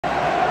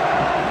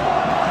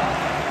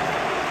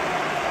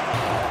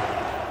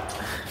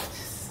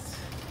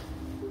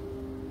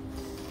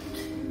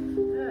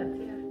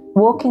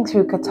Walking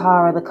through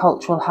Qatar, the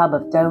cultural hub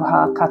of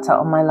Doha, Qatar,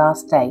 on my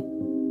last day,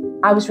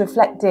 I was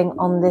reflecting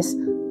on this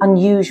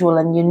unusual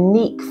and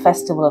unique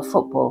festival of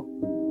football.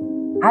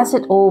 Has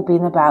it all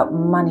been about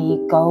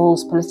money,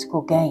 goals,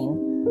 political gain?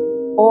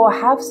 Or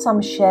have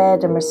some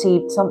shared and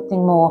received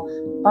something more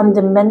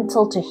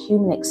fundamental to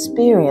human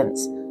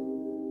experience?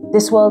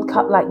 This World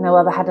Cup, like no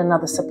other, had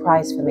another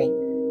surprise for me.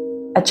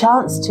 A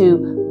chance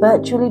to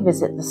virtually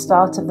visit the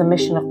start of the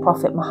mission of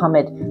Prophet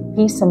Muhammad,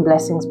 peace and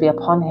blessings be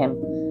upon him.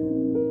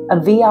 A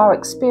VR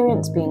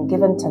experience being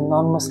given to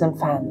non-Muslim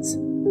fans.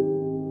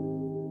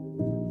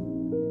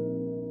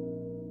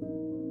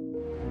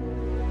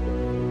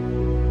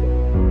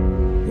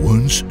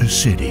 Once a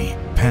city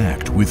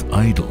packed with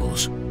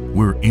idols,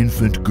 where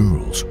infant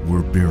girls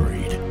were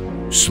buried,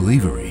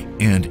 slavery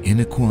and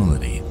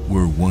inequality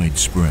were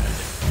widespread.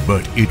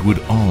 But it would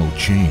all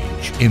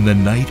change. In the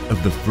night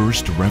of the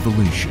first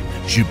revelation,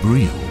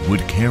 Jibreel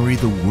would carry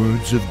the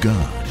words of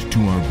God to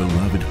our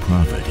beloved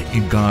prophet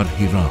in God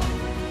Hira.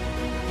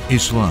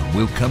 Islam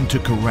will come to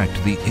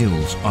correct the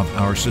ills of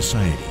our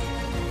society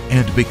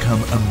and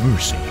become a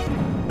mercy,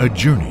 a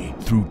journey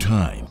through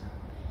time.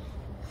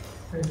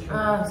 It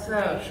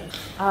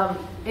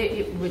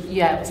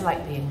was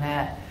like being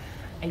there,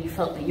 and you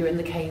felt that you're in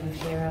the cave of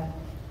Hira.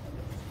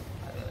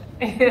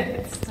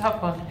 It's a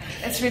tough one.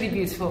 It's really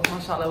beautiful,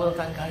 mashallah, well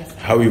done guys.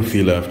 How you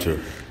feel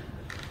after?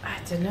 I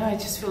don't know, I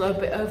just feel a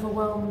bit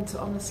overwhelmed,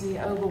 honestly,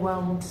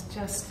 overwhelmed.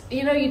 Just,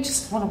 you know, you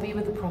just want to be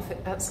with the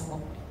Prophet, that's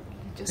all.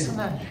 You just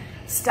want to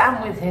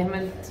stand with him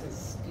and,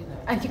 just, you know,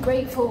 and you're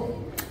grateful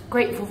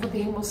for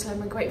being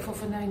Muslim and grateful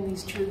for knowing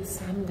these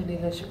truths.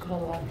 Alhamdulillah,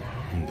 shukrullah.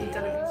 You've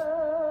done a beautiful.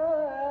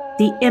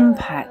 The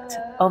impact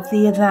of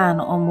the adhan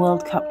on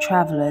World Cup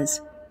travellers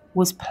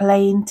was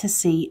plain to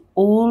see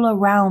all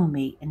around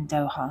me in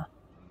Doha.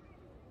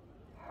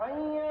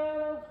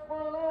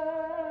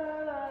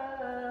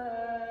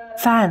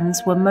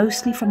 Fans were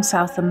mostly from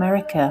South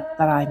America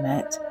that I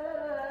met.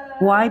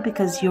 Why?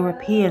 Because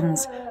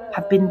Europeans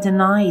have been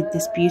denied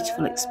this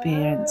beautiful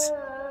experience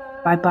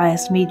by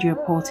biased media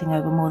reporting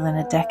over more than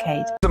a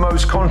decade. The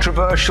most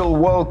controversial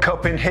World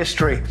Cup in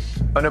history,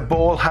 and a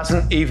ball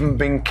hasn't even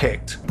been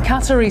kicked.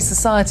 Qatari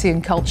society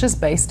and culture is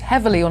based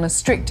heavily on a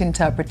strict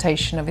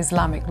interpretation of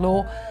Islamic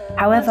law.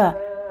 However,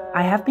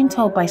 I have been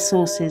told by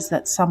sources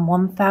that some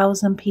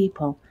 1,000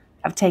 people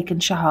have taken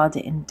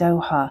Shahada in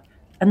Doha,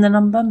 and the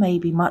number may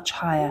be much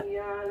higher.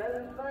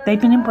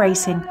 They've been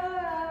embracing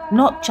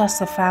not just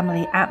the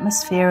family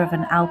atmosphere of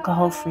an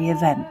alcohol-free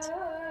event,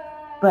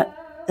 but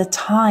the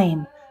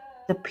time,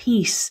 the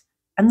peace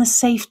and the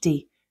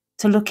safety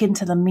to look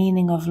into the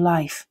meaning of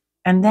life.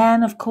 And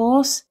then, of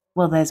course,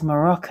 well, there's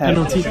Morocco.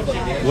 Penalty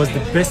was the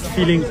best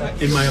feeling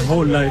in my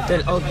whole life.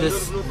 Tell all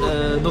this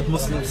not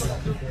Muslims.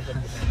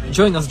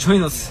 Join us.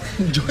 Join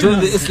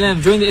the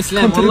Islam. Join the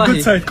Islam. Come to the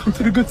good side. Come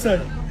to the good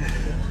side.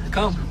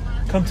 Come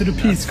to the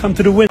peace. Come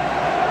to the win.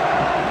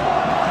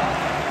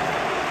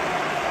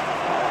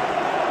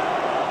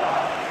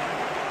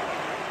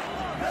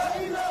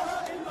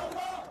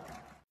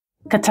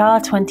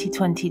 Qatar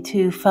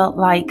 2022 felt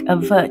like a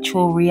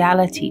virtual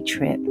reality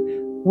trip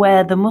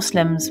where the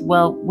Muslims,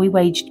 well, we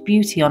waged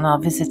beauty on our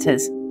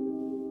visitors.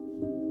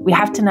 We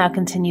have to now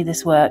continue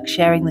this work,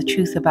 sharing the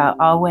truth about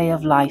our way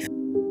of life.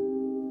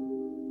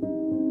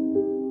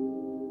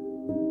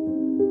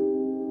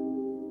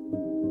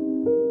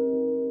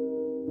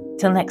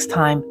 Till next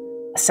time,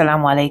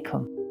 Assalamu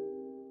alaikum.